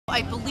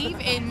I believe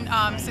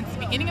since the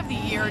beginning of the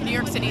year, New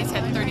York City has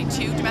had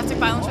 32 domestic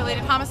violence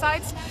related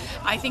homicides.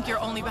 I think you're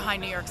only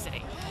behind New York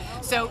City.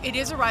 So it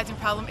is a rising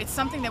problem. It's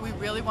something that we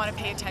really want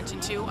to pay attention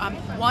to.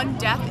 One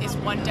death is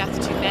one death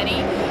too many,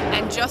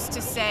 and just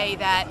to say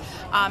that,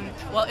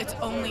 well, it's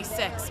only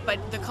 6,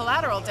 but the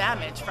collateral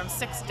damage from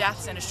 6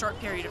 deaths in a short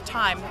period of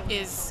time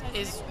is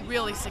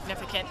really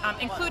significant,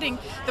 including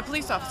the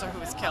police officer who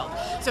was killed.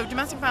 So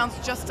domestic violence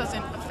just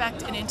doesn't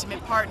affect an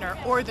intimate partner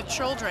or the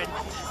children,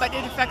 but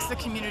it affects the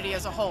community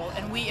as a whole,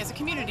 and we as a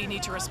community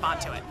need to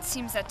respond to it. It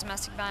seems that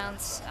domestic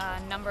violence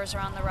numbers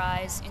are on the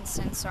rise,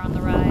 incidents are on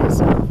the rise.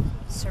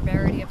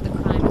 Severity of the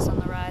crime is on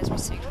the rise. We're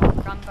seeing more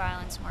gun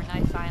violence, more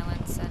knife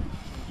violence, and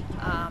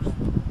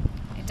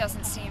it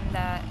doesn't seem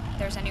that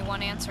there's any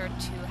one answer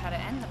to how to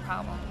end the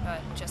problem,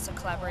 but just a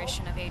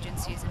collaboration of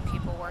agencies and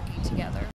people working together.